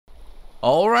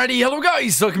Alrighty, hello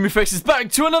guys, welcome your faces back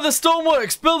to another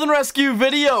Stormworks build and rescue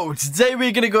video. Today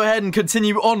we're going to go ahead and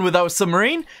continue on with our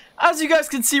submarine. As you guys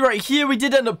can see right here, we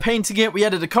did end up painting it, we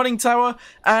added a conning tower,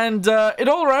 and it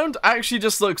all around actually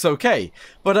just looks okay.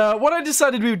 But what I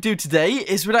decided we would do today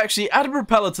is we'd actually add a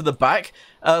propeller to the back,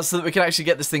 so that we can actually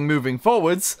get this thing moving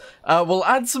forwards. We'll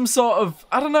add some sort of,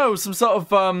 I don't know, some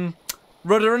sort of,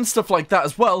 rudder and stuff like that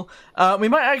as well. We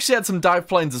might actually add some dive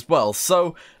planes as well.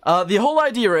 So the whole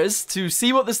idea is to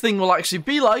see what this thing will actually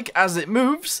be like as it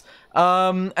moves.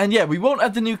 And yeah, we won't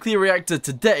add the nuclear reactor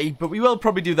today, but we will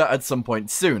probably do that at some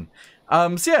point soon.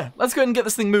 So yeah, let's go ahead and get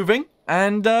this thing moving,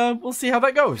 and we'll see how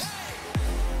that goes.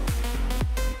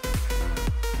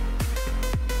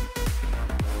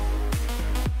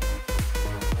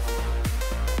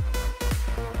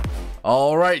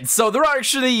 Alright, so there are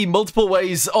actually multiple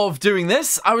ways of doing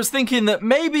this. I was thinking that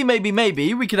maybe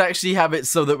we could actually have it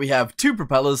so that we have two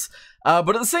propellers,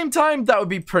 but at the same time, that would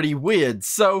be pretty weird.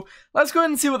 So let's go ahead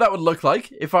and see what that would look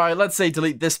like if I, let's say,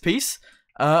 delete this piece,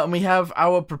 and we have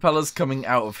our propellers coming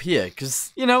out of here,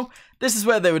 because, you know, this is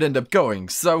where they would end up going.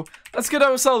 So let's get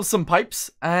ourselves some pipes,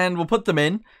 and we'll put them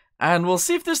in, and we'll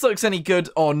see if this looks any good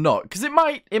or not, because it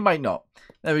might not.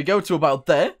 There we go, to about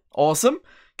there. Awesome.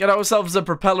 Get ourselves a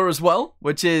propeller as well,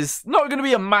 which is not going to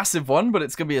be a massive one, but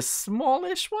it's going to be a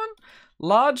smallish one.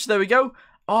 Large, there we go.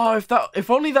 Oh, if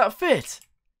only that fit.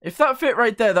 If that fit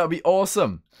right there, that would be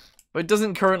awesome. But it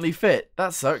doesn't currently fit.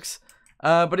 That sucks.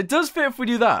 But it does fit if we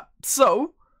do that.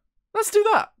 So, let's do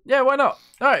that. Yeah, why not?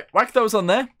 Alright, whack those on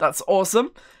there. That's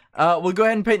awesome. We'll go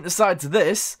ahead and paint the sides of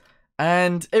this.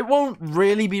 And it won't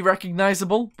really be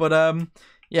recognizable, but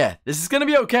yeah, this is going to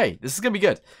be okay. This is going to be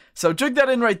good. So, jug that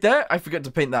in right there. I forgot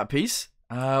to paint that piece.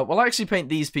 We'll actually paint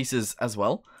these pieces as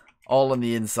well. All on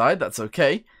the inside. That's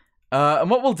okay. And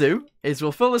what we'll do is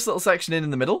we'll fill this little section in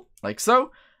the middle, like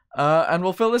so. And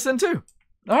we'll fill this in too.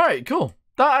 Alright, cool.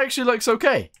 That actually looks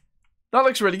okay. That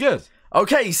looks really good.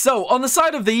 Okay, so on the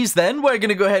side of these then, we're going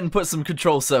to go ahead and put some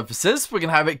control surfaces. We're going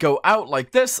to have it go out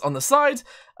like this on the side.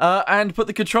 And put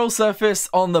the control surface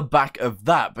on the back of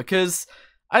that, because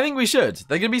I think we should.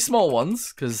 They're going to be small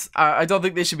ones, because I don't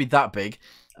think they should be that big.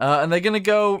 And they're going to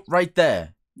go right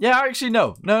there. Yeah, actually,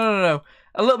 no. No.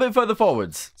 A little bit further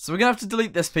forwards. So we're going to have to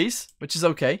delete this piece, which is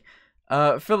okay.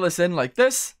 Fill this in like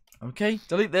this. Okay,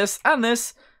 delete this,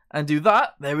 and do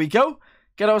that. There we go.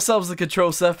 Get ourselves the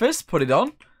control surface, put it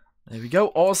on. There we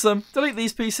go, awesome. Delete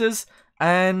these pieces,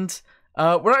 and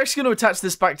we're actually going to attach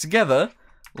this back together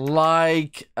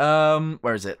like,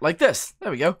 where is it? Like this.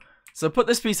 There we go. So put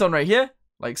this piece on right here.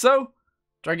 Like so.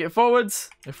 Drag it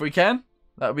forwards, if we can.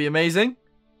 That would be amazing.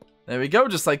 There we go,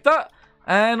 just like that.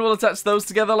 And we'll attach those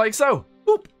together like so.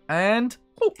 Boop, and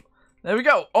boop. There we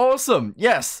go, awesome.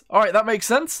 Yes, alright, that makes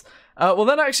sense. We'll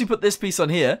then actually put this piece on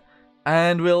here.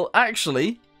 And we'll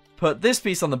actually put this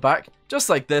piece on the back, just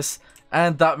like this.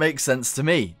 And that makes sense to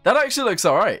me. That actually looks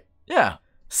alright. Yeah.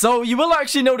 So you will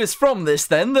actually notice from this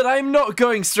then that I'm not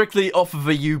going strictly off of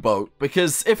a U-boat,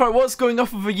 because if I was going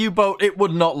off of a U-boat, it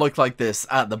would not look like this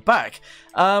at the back.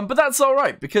 But that's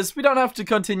alright, because we don't have to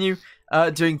continue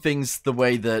doing things the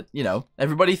way that, you know,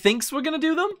 everybody thinks we're going to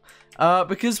do them,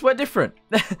 because we're different.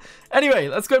 Anyway,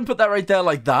 let's go and put that right there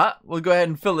like that. We'll go ahead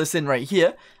and fill this in right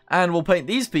here, and we'll paint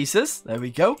these pieces. There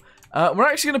we go. We're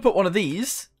actually going to put one of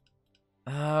these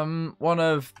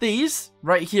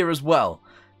right here as well.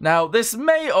 Now, this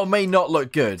may or may not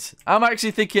look good. I'm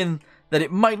actually thinking that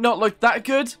it might not look that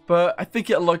good, but I think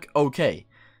it'll look okay.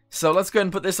 So let's go ahead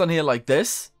and put this on here like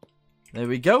this. There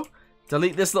we go.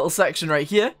 Delete this little section right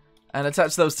here and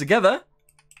attach those together,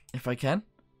 if I can.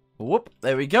 Whoop,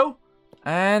 there we go.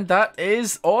 And that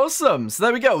is awesome. So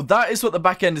there we go. That is what the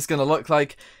back end is going to look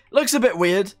like. Looks a bit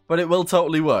weird, but it will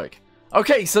totally work.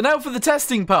 Okay, so now for the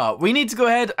testing part, we need to go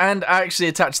ahead and actually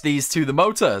attach these to the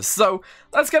motor. So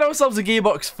let's get ourselves a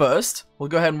gearbox first. We'll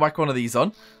go ahead and whack one of these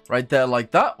on right there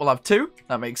like that. We'll have two.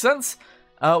 That makes sense.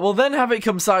 We'll then have it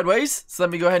come sideways. So let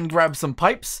me go ahead and grab some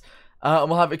pipes. And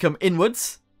we'll have it come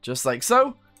inwards, just like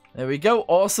so. There we go.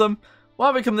 Awesome. We'll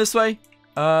have it come this way,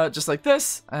 just like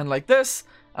this and like this.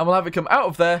 And we'll have it come out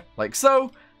of there like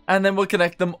so. And then we'll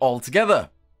connect them all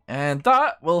together. And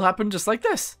that will happen just like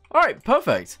this. Alright,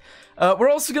 perfect. We're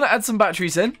also going to add some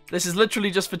batteries in. This is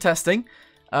literally just for testing.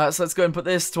 So let's go and put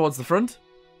this towards the front.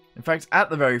 In fact, at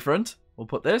the very front. We'll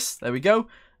put this. There we go.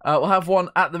 We'll have one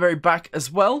at the very back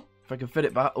as well. If I can fit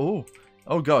it back. Oh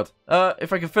god.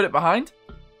 If I can fit it behind.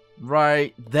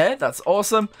 Right there. That's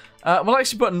awesome. We'll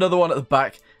actually put another one at the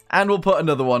back. And we'll put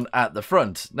another one at the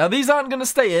front. Now, these aren't going to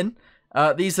stay in.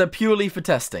 These are purely for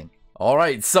testing.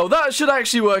 Alright, so that should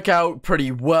actually work out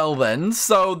pretty well then.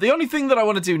 So the only thing that I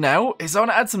want to do now is I want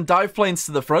to add some dive planes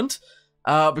to the front.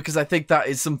 because I think that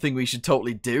is something we should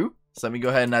totally do. So let me go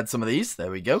ahead and add some of these.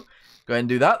 There we go. Go ahead and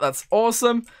do that. That's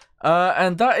awesome.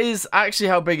 And that is actually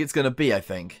how big it's going to be, I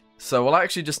think. So we'll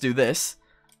actually just do this.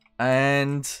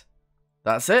 And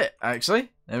that's it, actually.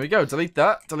 There we go. Delete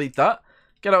that. Delete that.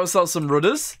 Get ourselves some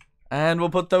rudders. And we'll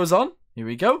put those on. Here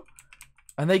we go.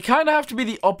 And they kind of have to be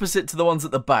the opposite to the ones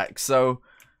at the back. So,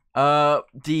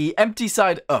 the empty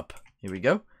side up. Here we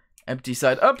go. Empty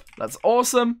side up. That's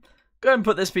awesome. Go ahead and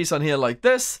put this piece on here like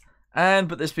this. And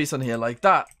put this piece on here like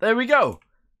that. There we go.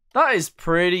 That is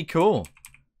pretty cool.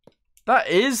 That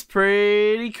is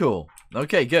pretty cool.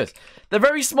 Okay, good. They're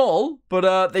very small,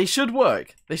 but they should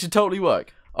work. They should totally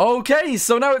work. Okay,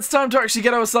 so now it's time to actually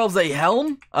get ourselves a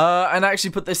helm and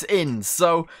actually put this in.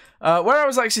 So, where I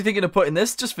was actually thinking of putting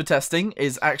this, just for testing,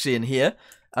 is actually in here.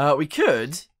 We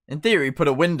could, in theory, put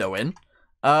a window in,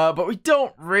 but we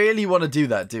don't really want to do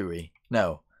that, do we?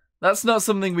 No, that's not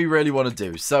something we really want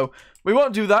to do. So, we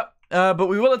won't do that, but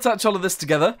we will attach all of this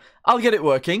together. I'll get it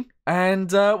working, and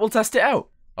we'll test it out.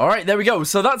 Alright, there we go.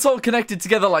 So that's all connected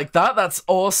together like that. That's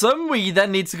awesome. We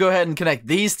then need to go ahead and connect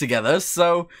these together.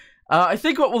 So, I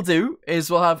think what we'll do is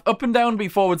we'll have up and down be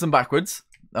forwards and backwards.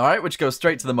 Alright, which goes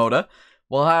straight to the motor.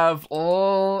 We'll have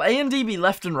A and D be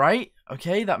left and right.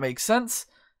 Okay, that makes sense.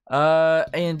 A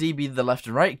and D be the left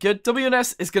and right. Good. W and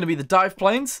S is going to be the dive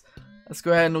planes. Let's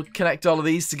go ahead and connect all of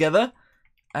these together.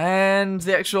 And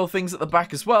the actual things at the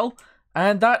back as well.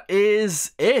 And that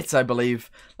is it, I believe.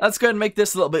 Let's go ahead and make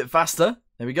this a little bit faster.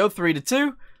 There we go, 3 to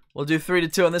 2. We'll do 3 to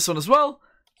 2 on this one as well.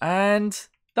 And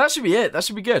that should be it. That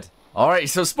should be good. Alright,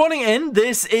 so spawning in,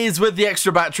 this is with the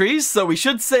extra batteries. So we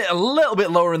should sit a little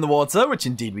bit lower in the water, which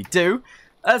indeed we do.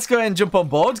 Let's go ahead and jump on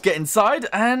board, get inside,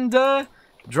 and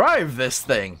drive this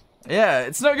thing. Yeah,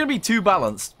 it's not going to be too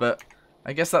balanced, but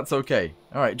I guess that's okay.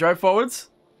 Alright, drive forwards.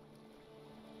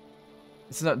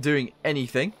 It's not doing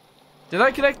anything. Did I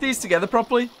connect these together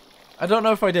properly? I don't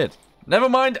know if I did. Never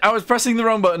mind, I was pressing the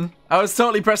wrong button. I was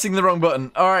totally pressing the wrong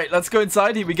button. Alright, let's go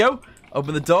inside. Here we go.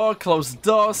 Open the door, close the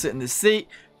door, sit in this seat.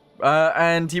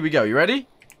 And here we go. You ready?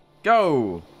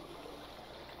 Go!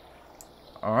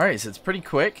 Alright, so it's pretty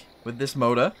quick with this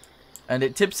motor. And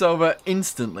it tips over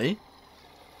instantly.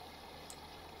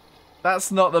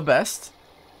 That's not the best.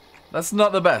 That's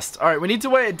not the best. Alright, we need to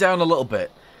weigh it down a little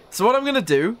bit. So what I'm going to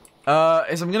do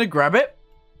is I'm going to grab it.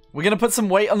 We're going to put some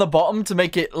weight on the bottom to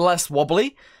make it less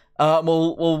wobbly.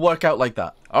 We'll work out like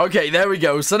that. Okay, there we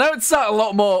go. So now it's sat a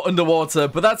lot more underwater,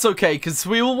 but that's okay, because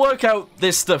we will work out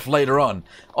this stuff later on.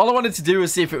 All I wanted to do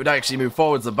is see if it would actually move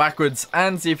forwards or backwards,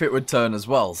 and see if it would turn as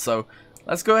well. So,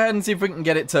 let's go ahead and see if we can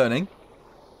get it turning.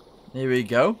 Here we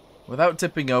go. Without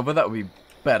tipping over, that would be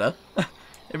better.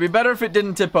 It'd be better if it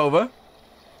didn't tip over.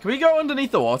 Can we go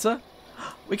underneath the water?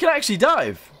 We can actually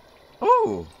dive.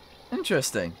 Oh,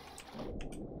 interesting.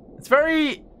 It's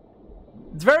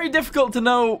very difficult to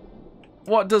know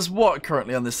what does what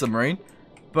currently on this submarine,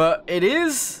 but it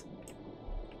is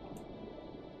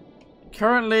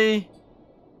currently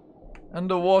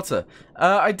underwater.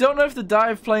 I don't know if the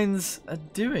dive planes are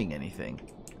doing anything.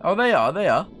 Oh, they are. They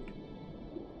are.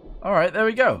 Alright, there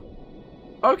we go.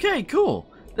 Okay, cool.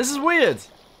 This is weird.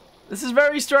 This is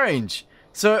very strange.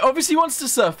 So it obviously wants to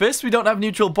surface. We don't have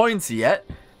neutral buoyancy yet,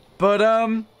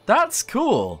 but that's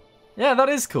cool. Yeah, that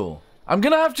is cool. I'm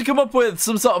going to have to come up with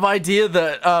some sort of idea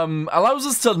that allows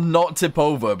us to not tip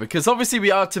over, because obviously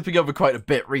we are tipping over quite a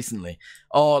bit recently,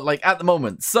 or like at the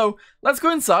moment. So let's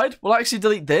go inside. We'll actually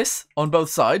delete this on both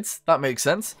sides. That makes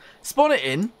sense. Spawn it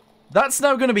in. That's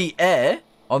now going to be air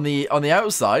on the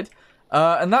outside,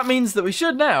 and that means that we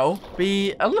should now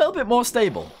be a little bit more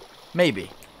stable.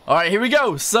 Maybe. All right, here we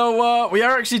go. So we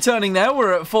are actually turning now.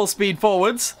 We're at full speed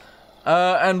forwards,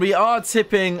 and we are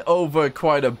tipping over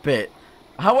quite a bit.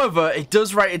 However, it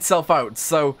does right itself out,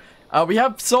 so we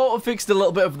have sort of fixed a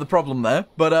little bit of the problem there,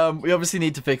 but we obviously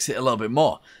need to fix it a little bit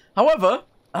more. However,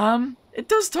 it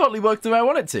does totally work the way I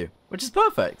want it to, which is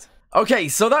perfect. Okay,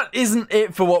 so that isn't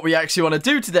it for what we actually want to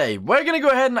do today. We're going to go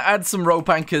ahead and add some rope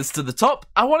anchors to the top.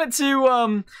 I want it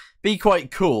to be quite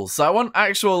cool, so I want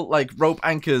actual like rope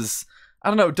anchors, I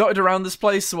don't know, dotted around this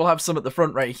place, so we'll have some at the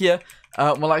front right here.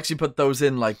 We'll actually put those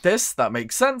in like this. That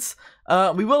makes sense.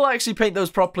 We will actually paint those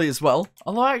properly as well.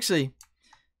 Although, actually,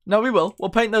 no, we will. We'll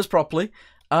paint those properly.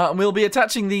 And we'll be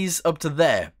attaching these up to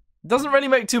there. Doesn't really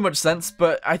make too much sense,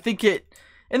 but I think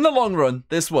in the long run,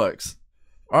 this works.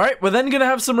 Alright, we're then going to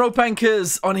have some rope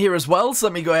anchors on here as well. So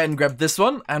let me go ahead and grab this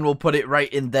one, and we'll put it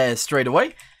right in there straight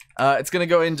away. It's going to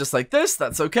go in just like this.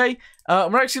 That's okay.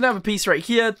 We're actually going to have a piece right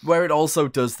here where it also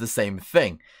does the same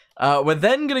thing. We're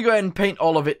then going to go ahead and paint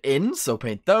all of it in. So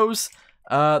paint those.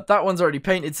 That one's already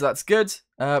painted, so that's good.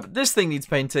 But this thing needs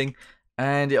painting.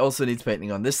 And it also needs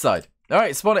painting on this side.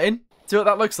 Alright, spawn it in. See what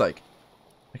that looks like.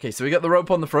 Okay, so we got the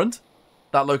rope on the front.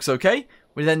 That looks okay.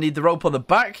 We then need the rope on the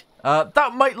back.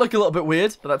 That might look a little bit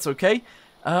weird, but that's okay.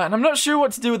 And I'm not sure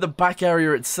what to do with the back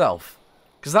area itself,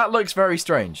 because that looks very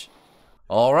strange.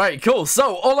 Alright, cool.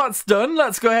 So, all that's done.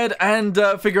 Let's go ahead and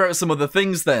figure out some other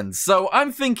things then. So,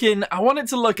 I'm thinking I want it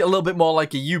to look a little bit more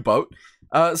like a U-boat.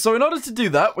 So, in order to do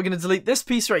that, we're going to delete this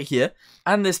piece right here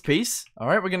and this piece.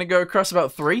 Alright, we're going to go across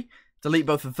about 3. Delete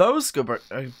both of those. Go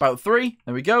about 3.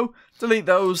 There we go. Delete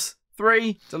those.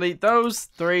 3. Delete those.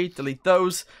 3. Delete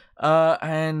those.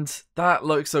 And that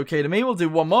looks okay to me. We'll do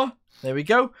one more. There we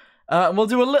go. And we'll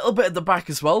do a little bit at the back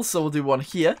as well. So, we'll do one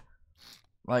here.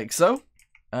 Like so.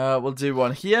 We'll do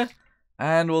one here,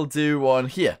 and we'll do one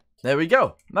here. There we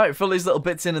go. Now, fill these little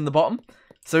bits in the bottom,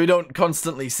 so we don't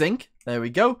constantly sink. There we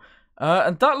go.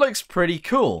 And that looks pretty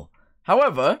cool.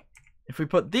 However, if we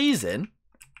put these in,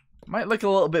 it might look a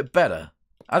little bit better.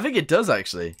 I think it does,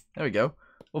 actually. There we go.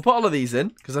 We'll put all of these in,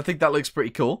 because I think that looks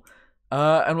pretty cool.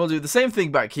 And we'll do the same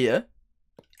thing back here.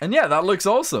 And yeah, that looks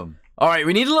awesome. Alright,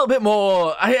 we need a little bit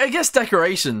more, I guess,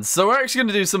 decorations. So we're actually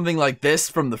going to do something like this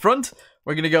from the front.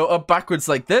 We're going to go up backwards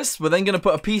like this. We're then going to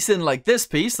put a piece in like this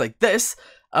piece, like this.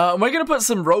 And we're going to put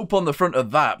some rope on the front of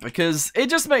that because it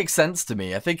just makes sense to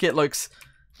me. I think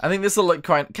this will look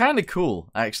kind of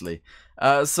cool, actually.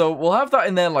 So we'll have that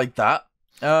in there like that.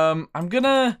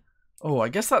 I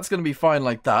guess that's going to be fine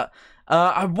like that.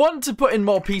 I want to put in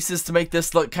more pieces to make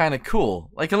this look kind of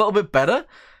cool, like a little bit better.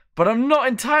 But I'm not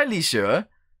entirely sure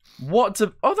what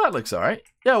to... Oh, that looks alright.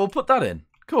 Yeah, we'll put that in.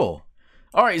 Cool.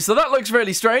 Alright, so that looks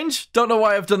really strange. Don't know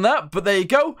why I've done that, but there you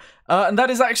go. And that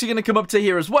is actually going to come up to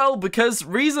here as well, because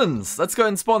reasons. Let's go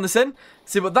ahead and spawn this in,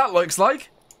 see what that looks like.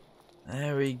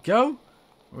 There we go.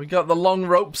 We got the long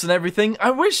ropes and everything.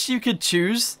 I wish you could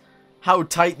choose how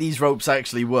tight these ropes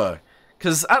actually were.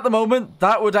 Because at the moment,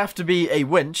 that would have to be a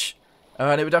winch.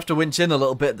 And it would have to winch in a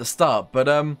little bit at the start.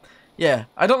 But, yeah,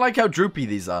 I don't like how droopy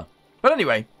these are. But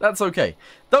anyway, that's okay.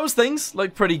 Those things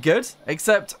look pretty good,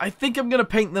 except I think I'm going to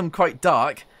paint them quite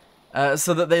dark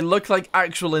so that they look like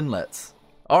actual inlets.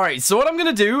 Alright, so what I'm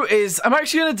going to do is I'm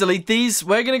actually going to delete these.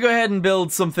 We're going to go ahead and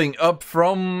build something up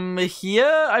from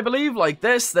here, I believe, like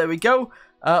this. There we go.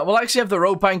 We'll actually have the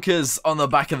rope anchors on the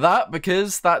back of that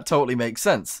because that totally makes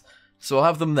sense. So we'll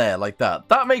have them there like that.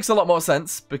 That makes a lot more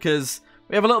sense because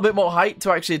we have a little bit more height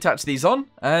to actually attach these on,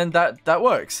 and that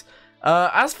works.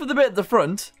 As for the bit at the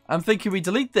front, I'm thinking we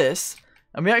delete this,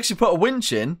 and we actually put a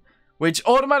winch in, which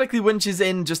automatically winches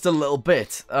in just a little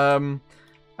bit. And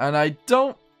I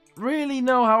don't really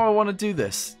know how I want to do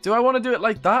this. Do I want to do it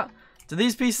like that? Do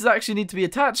these pieces actually need to be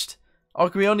attached? Or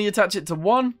can we only attach it to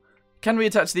one? Can we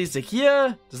attach these to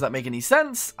here? Does that make any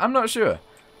sense? I'm not sure.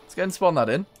 Let's go ahead and spawn that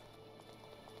in.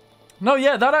 No,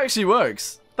 yeah, that actually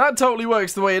works. That totally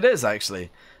works the way it is,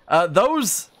 actually.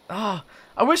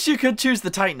 I wish you could choose the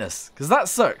tightness, because that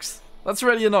sucks. That's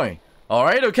really annoying.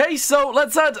 Alright, okay, so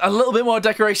let's add a little bit more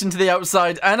decoration to the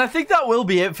outside, and I think that will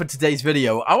be it for today's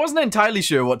video. I wasn't entirely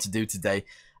sure what to do today,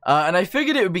 and I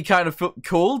figured it would be kind of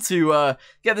cool to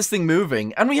get this thing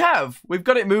moving, and we've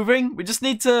got it moving. We just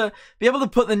need to be able to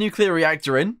put the nuclear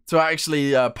reactor in to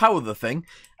actually power the thing,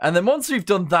 and then once we've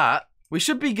done that, we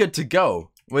should be good to go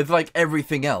with like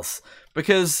everything else,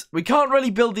 because we can't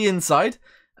really build the inside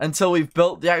until we've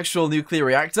built the actual nuclear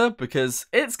reactor, because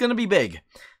it's going to be big.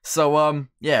 So,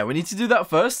 yeah, we need to do that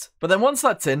first, but then once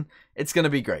that's in, it's going to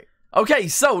be great. Okay,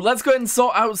 so let's go ahead and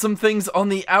sort out some things on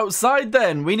the outside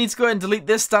then. We need to go ahead and delete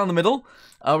this down the middle.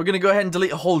 We're going to go ahead and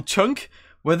delete a whole chunk.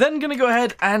 We're then going to go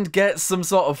ahead and get some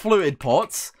sort of fluid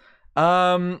ports.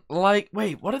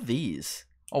 Wait, what are these?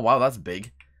 Oh, wow, that's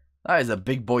big. That is a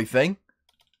big boy thing.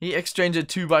 Heat exchanger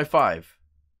 2x5.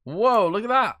 Whoa, look at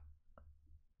that.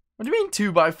 What do you mean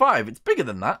 2x5? It's bigger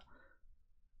than that.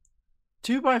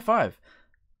 2x5.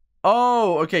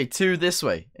 Oh, okay, 2 this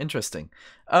way. Interesting.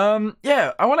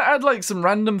 Yeah, I want to add like some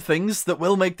random things that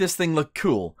will make this thing look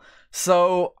cool.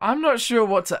 So, I'm not sure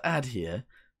what to add here,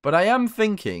 but I am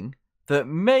thinking that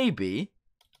maybe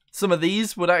some of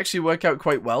these would actually work out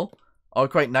quite well, or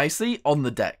quite nicely, on the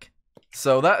deck.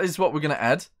 So that is what we're going to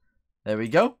add. There we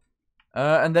go.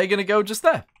 And they're going to go just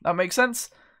there. That makes sense.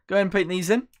 Go ahead and paint these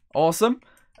in. Awesome.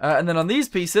 And then on these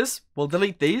pieces, we'll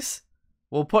delete these.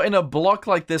 We'll put in a block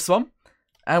like this one.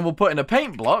 And we'll put in a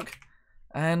paint block.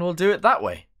 And we'll do it that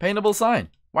way. Paintable sign.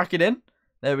 Whack it in.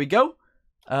 There we go.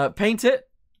 Paint it.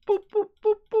 Boop, boop,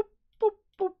 boop, boop, boop,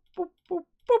 boop, boop, boop,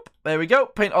 boop. There we go.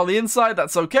 Paint all the inside.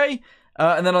 That's okay.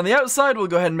 And then on the outside, we'll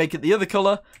go ahead and make it the other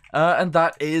color. And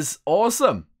that is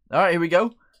awesome. All right, here we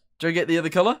go. Do I get the other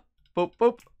color? Boop,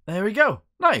 boop. There we go.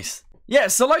 Nice. Yeah,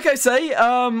 so like I say,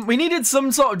 we needed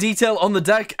some sort of detail on the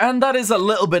deck, and that is a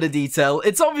little bit of detail.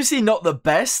 It's obviously not the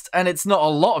best, and it's not a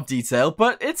lot of detail,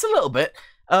 but it's a little bit.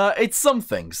 It's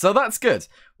something, so that's good.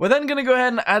 We're then going to go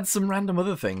ahead and add some random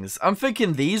other things. I'm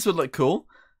thinking these would look cool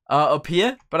up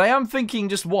here, but I am thinking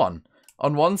just one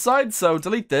on one side, so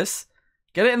delete this.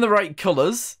 Get it in the right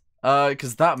colors,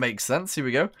 because that makes sense. Here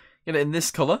we go. Get it in this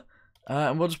color,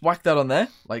 and we'll just whack that on there,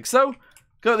 like so.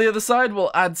 Go to the other side, we'll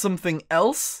add something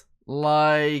else.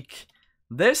 Like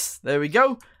this, there we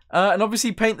go, and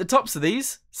obviously paint the tops of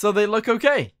these so they look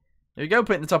okay. There we go,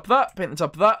 paint the top of that, paint the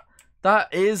top of that.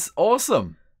 That is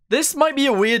awesome. This might be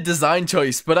a weird design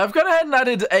choice, but I've gone ahead and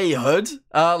added a hood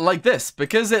like this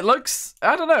because it looks,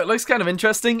 I don't know, it looks kind of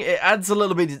interesting. It adds a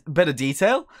little bit of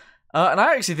detail, and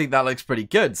I actually think that looks pretty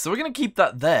good, so we're going to keep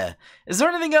that there. Is there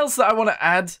anything else that I want to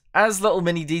add as little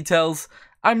mini details?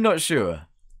 I'm not sure.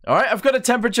 Alright, I've got a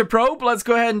temperature probe. Let's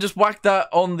go ahead and just whack that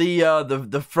on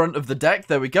the front of the deck.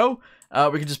 There we go.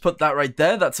 We can just put that right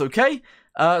there. That's okay.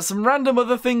 Some random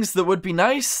other things that would be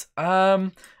nice.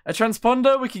 A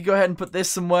transponder. We could go ahead and put this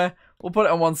somewhere. We'll put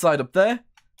it on one side up there.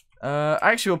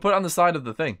 Actually, we'll put it on the side of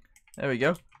the thing. There we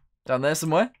go. Down there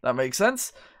somewhere. That makes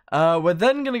sense. We're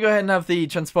then going to go ahead and have the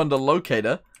transponder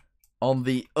locator on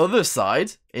the other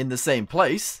side in the same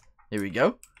place. Here we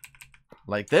go.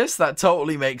 Like this. That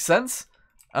totally makes sense.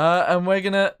 And we're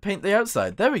going to paint the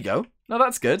outside. There we go. No,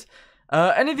 that's good.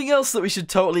 Anything else that we should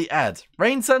totally add?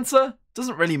 Rain sensor?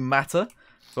 Doesn't really matter.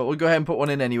 But we'll go ahead and put one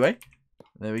in anyway.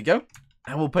 There we go.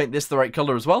 And we'll paint this the right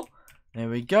color as well. There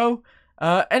we go.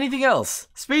 Anything else?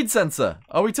 Speed sensor.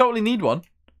 Oh, we totally need one.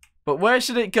 But where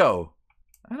should it go?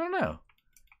 I don't know.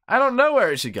 I don't know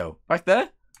where it should go. Back there?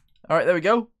 Alright, there we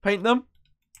go. Paint them.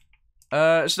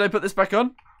 Should I put this back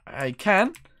on? I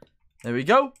can. There we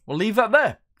go. We'll leave that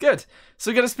there. Good.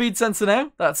 So we got a speed sensor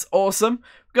now. That's awesome.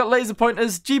 We've got laser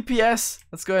pointers, GPS.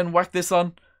 Let's go ahead and whack this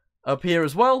on up here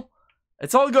as well.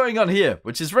 It's all going on here,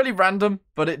 which is really random,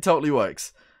 but it totally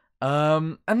works.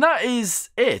 And that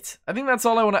is it. I think that's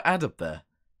all I want to add up there.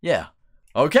 Yeah.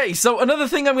 Okay, so another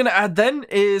thing I'm going to add then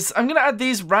is I'm going to add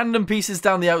these random pieces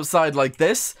down the outside like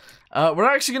this. We're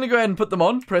actually going to go ahead and put them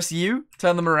on. Press U,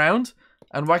 turn them around,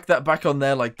 and whack that back on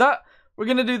there like that. We're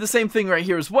going to do the same thing right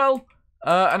here as well.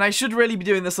 And I should really be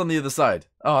doing this on the other side.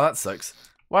 Oh, that sucks.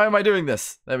 Why am I doing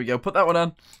this? There we go. Put that one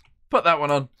on. Put that one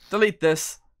on. Delete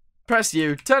this. Press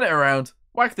U. Turn it around.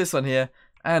 Whack this on here.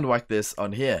 And whack this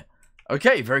on here.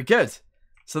 Okay, very good.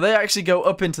 So they actually go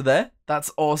up into there.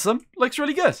 That's awesome. Looks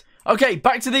really good. Okay,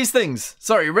 back to these things.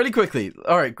 Sorry, really quickly.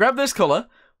 Alright, grab this color.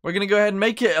 We're going to go ahead and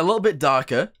make it a little bit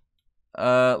darker.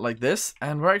 Like this.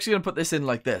 And we're actually going to put this in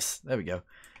like this. There we go.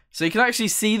 So you can actually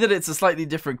see that it's a slightly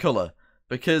different color.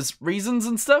 Because reasons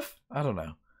and stuff? I don't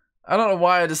know. I don't know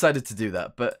why I decided to do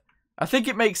that, but I think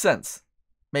it makes sense.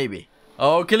 Maybe.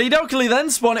 Okie dokie then,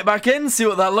 spawn it back in, see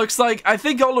what that looks like. I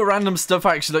think all the random stuff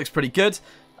actually looks pretty good.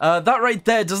 That right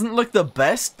there doesn't look the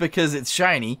best because it's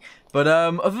shiny, but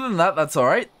other than that, that's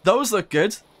alright. Those look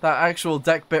good, that actual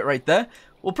deck bit right there.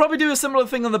 We'll probably do a similar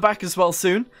thing on the back as well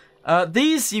soon.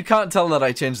 These, you can't tell that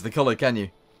I changed the color, can you?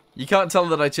 You can't tell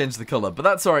that I changed the color, but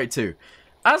that's alright too.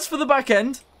 As for the back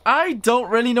end, I don't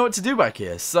really know what to do back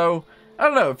here, so I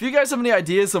don't know. If you guys have any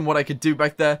ideas on what I could do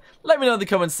back there, let me know in the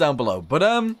comments down below. But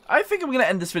I think I'm going to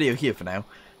end this video here for now.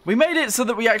 We made it so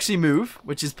that we actually move,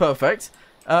 which is perfect.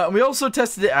 And we also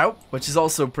tested it out, which is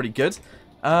also pretty good.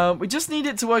 We just need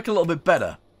it to work a little bit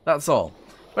better. That's all.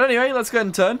 But anyway, let's go ahead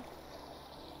and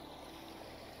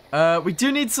turn. We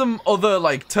do need some other,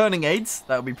 like, turning aids.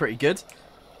 That would be pretty good.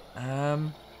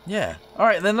 Yeah.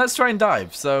 Alright, then let's try and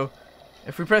dive. So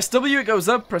if we press W, it goes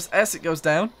up. Press S, it goes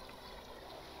down.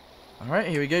 Alright,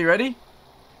 here we go. You ready?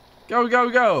 Go, go,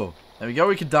 go. There we go.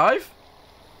 We can dive.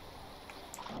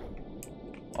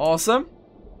 Awesome.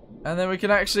 And then we can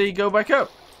actually go back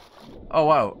up. Oh,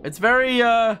 wow. It's very,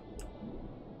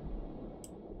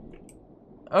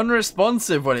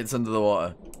 unresponsive when it's under the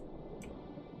water.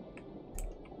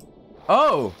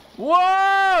 Oh.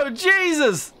 Whoa!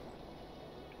 Jesus!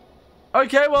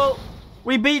 Okay, well,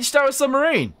 we beached our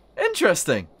submarine.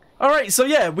 Interesting. Alright, so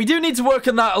yeah, we do need to work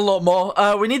on that a lot more.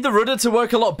 We need the rudder to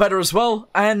work a lot better as well.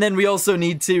 And then we also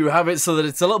need to have it so that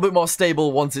it's a little bit more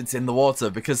stable once it's in the water.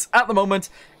 Because at the moment,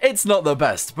 it's not the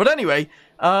best. But anyway,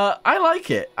 I like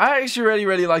it. I actually really,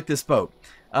 really like this boat.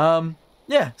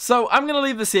 Yeah, so I'm going to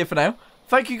leave this here for now.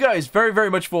 Thank you guys very, very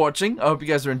much for watching. I hope you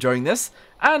guys are enjoying this.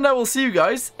 And I will see you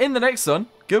guys in the next one.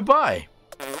 Goodbye.